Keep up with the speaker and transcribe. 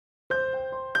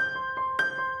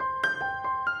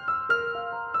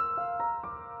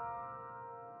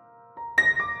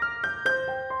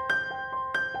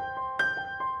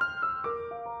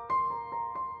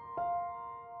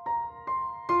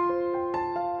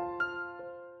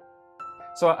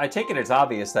So I take it it's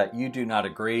obvious that you do not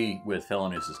agree with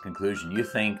Philonous' conclusion. You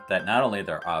think that not only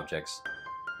they're objects,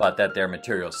 but that they're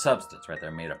material substance, right?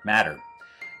 They're made of matter.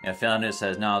 And Philonous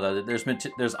says, no,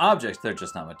 there's objects, they're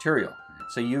just not material.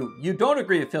 So you don't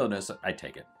agree with Philonous, I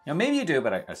take it. Now, maybe you do,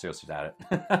 but I seriously doubt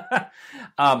it.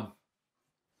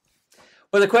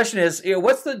 But the question is,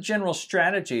 what's the general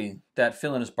strategy that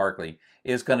Philonous Berkeley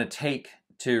is going to take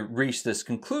to reach this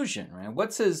conclusion? Right?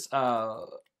 What's his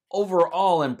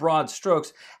overall in broad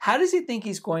strokes? How does he think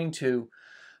he's going to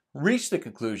reach the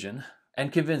conclusion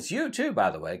and convince you too,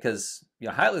 by the way, because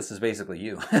Hylas is basically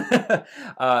you.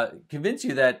 Convince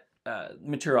you that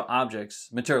material objects,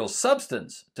 material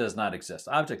substance does not exist.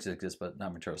 Objects exist, but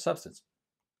not material substance.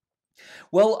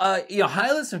 Well,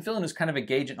 Hylas and Philonous kind of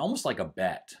engage in almost like a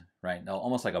bet, right? No,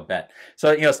 almost like a bet.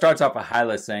 So, it starts off with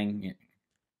Hylas saying,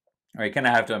 or you kind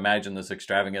of have to imagine this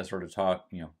extravagant sort of talk,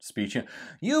 speech.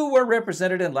 You were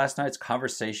represented in last night's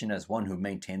conversation as one who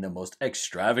maintained the most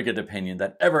extravagant opinion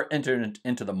that ever entered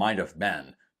into the mind of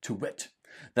man, to wit,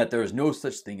 that there is no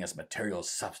such thing as material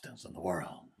substance in the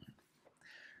world.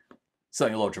 So a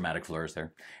little dramatic flourish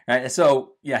there. All right,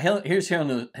 so here's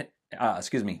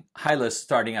Hylas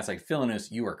starting out like,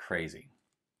 Philonous, you are crazy.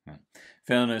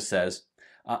 Philonous says,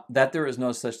 that there is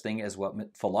no such thing as what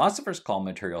philosophers call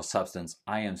material substance,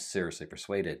 I am seriously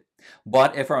persuaded.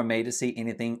 But if I'm made to see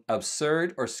anything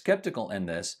absurd or skeptical in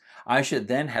this, I should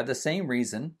then have the same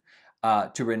reason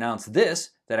to renounce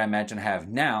this that I imagine I have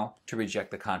now to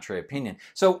reject the contrary opinion.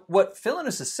 So what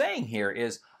Philonous is saying here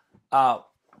is,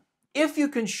 if you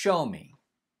can show me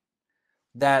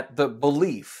that the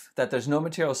belief that there's no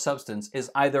material substance is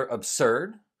either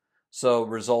absurd, so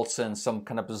results in some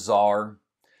kind of bizarre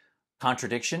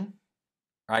contradiction,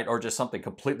 right? Or just something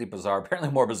completely bizarre, apparently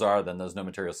more bizarre than there's no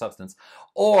material substance,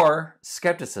 or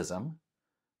skepticism,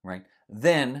 right?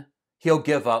 Then he'll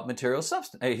give up material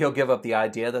substance. He'll give up the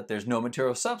idea that there's no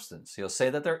material substance. He'll say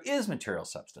that there is material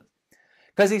substance.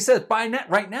 Because he says,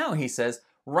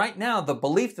 right now, the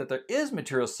belief that there is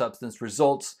material substance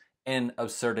results in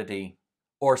absurdity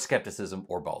or skepticism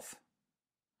or both.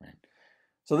 Right?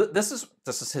 So this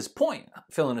is his point.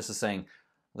 Philonous is saying,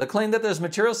 the claim that there's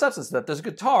material substance, that there's a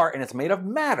guitar and it's made of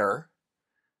matter,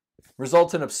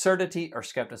 results in absurdity or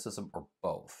skepticism or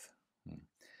both.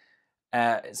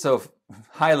 So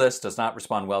Hylas does not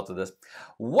respond well to this.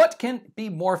 What can be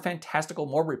more fantastical,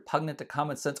 more repugnant to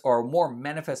common sense, or a more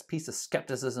manifest piece of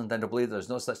skepticism than to believe there's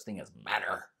no such thing as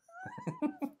matter?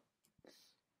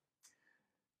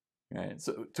 Right,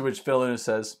 so to which Philonous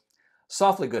says,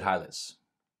 softly, good Hylas,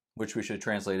 which we should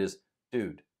translate as,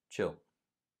 dude, chill.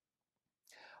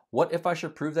 What if I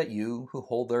should prove that you, who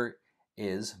hold there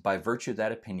is, by virtue of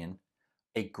that opinion,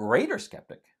 a greater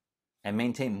skeptic, and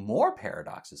maintain more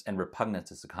paradoxes and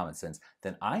repugnances to common sense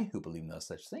than I, who believe no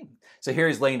such thing? So here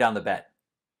he's laying down the bet.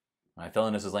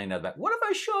 Philonous is laying down the bet. What if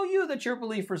I show you that your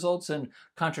belief results in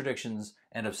contradictions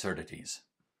and absurdities?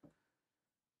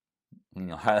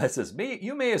 Hylas says,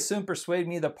 you may as soon persuade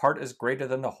me the part is greater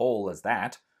than the whole as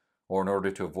that, or in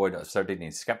order to avoid absurdity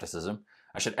and skepticism,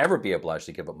 I should ever be obliged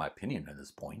to give up my opinion at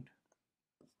this point.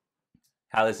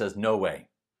 Hylas says, no way.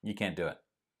 You can't do it.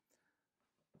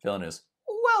 Philonous,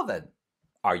 well then,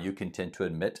 are you content to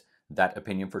admit that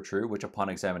opinion for true, which upon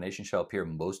examination shall appear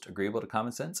most agreeable to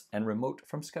common sense and remote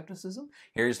from skepticism?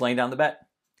 Here he's laying down the bet.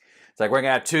 It's like we're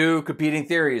going to have two competing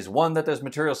theories. One that there's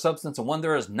material substance and one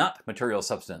there is not material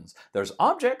substance. There's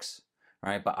objects,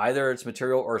 right? But either it's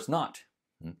material or it's not.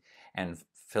 And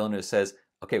Philonous says,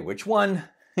 okay, which one?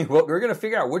 Well, we're going to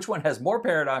figure out which one has more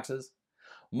paradoxes,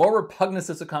 more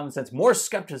repugnances to common sense, more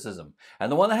skepticism. And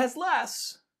the one that has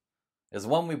less is the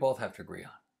one we both have to agree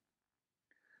on.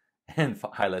 And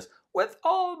Hylas, with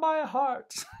all my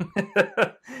heart.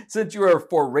 Since you are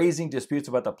for raising disputes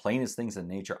about the plainest things in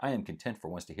nature, I am content for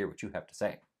once to hear what you have to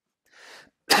say.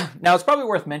 Now, it's probably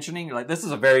worth mentioning, like, this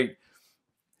is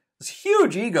it's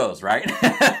huge egos, right?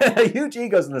 Huge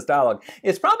egos in this dialogue.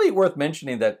 It's probably worth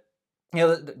mentioning that,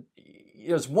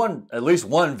 there's at least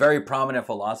one very prominent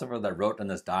philosopher that wrote in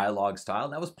this dialogue style,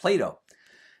 and that was Plato.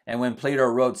 And when Plato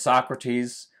wrote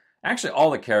Socrates, actually all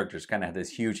the characters kind of had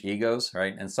these huge egos,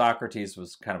 right? And Socrates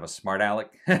was kind of a smart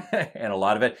aleck and a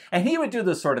lot of it. And he would do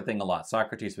this sort of thing a lot.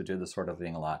 Socrates would do this sort of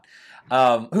thing a lot.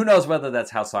 Who knows whether that's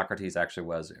how Socrates actually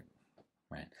was,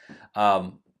 right?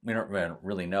 We don't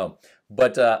really know.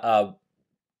 But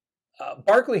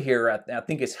Berkeley here, I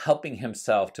think, is helping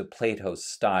himself to Plato's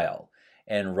style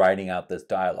and writing out this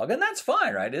dialogue. And that's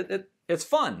fine, right? It's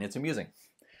fun. It's amusing.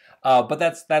 But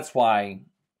that's why,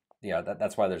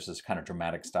 that's why there's this kind of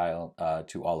dramatic style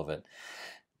to all of it.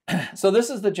 So this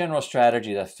is the general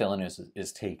strategy that Philonous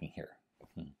is taking here.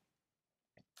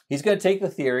 He's going to take the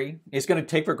theory. He's going to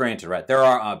take for granted, right? There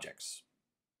are objects.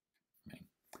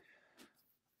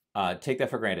 Take that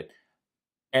for granted.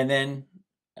 And then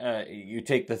you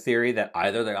take the theory that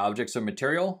either the objects are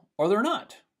material or they're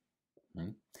not.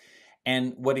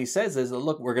 And what he says is,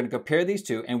 look, we're going to compare these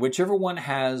two, and whichever one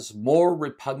has more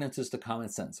repugnances to common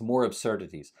sense, more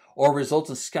absurdities, or results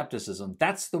in skepticism,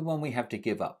 that's the one we have to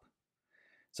give up.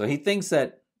 So he thinks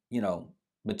that,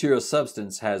 material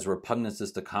substance has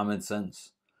repugnances to common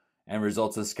sense and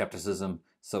results in skepticism,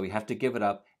 so we have to give it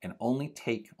up and only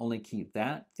keep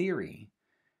that theory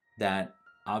that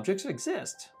objects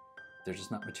exist, they're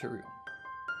just not material.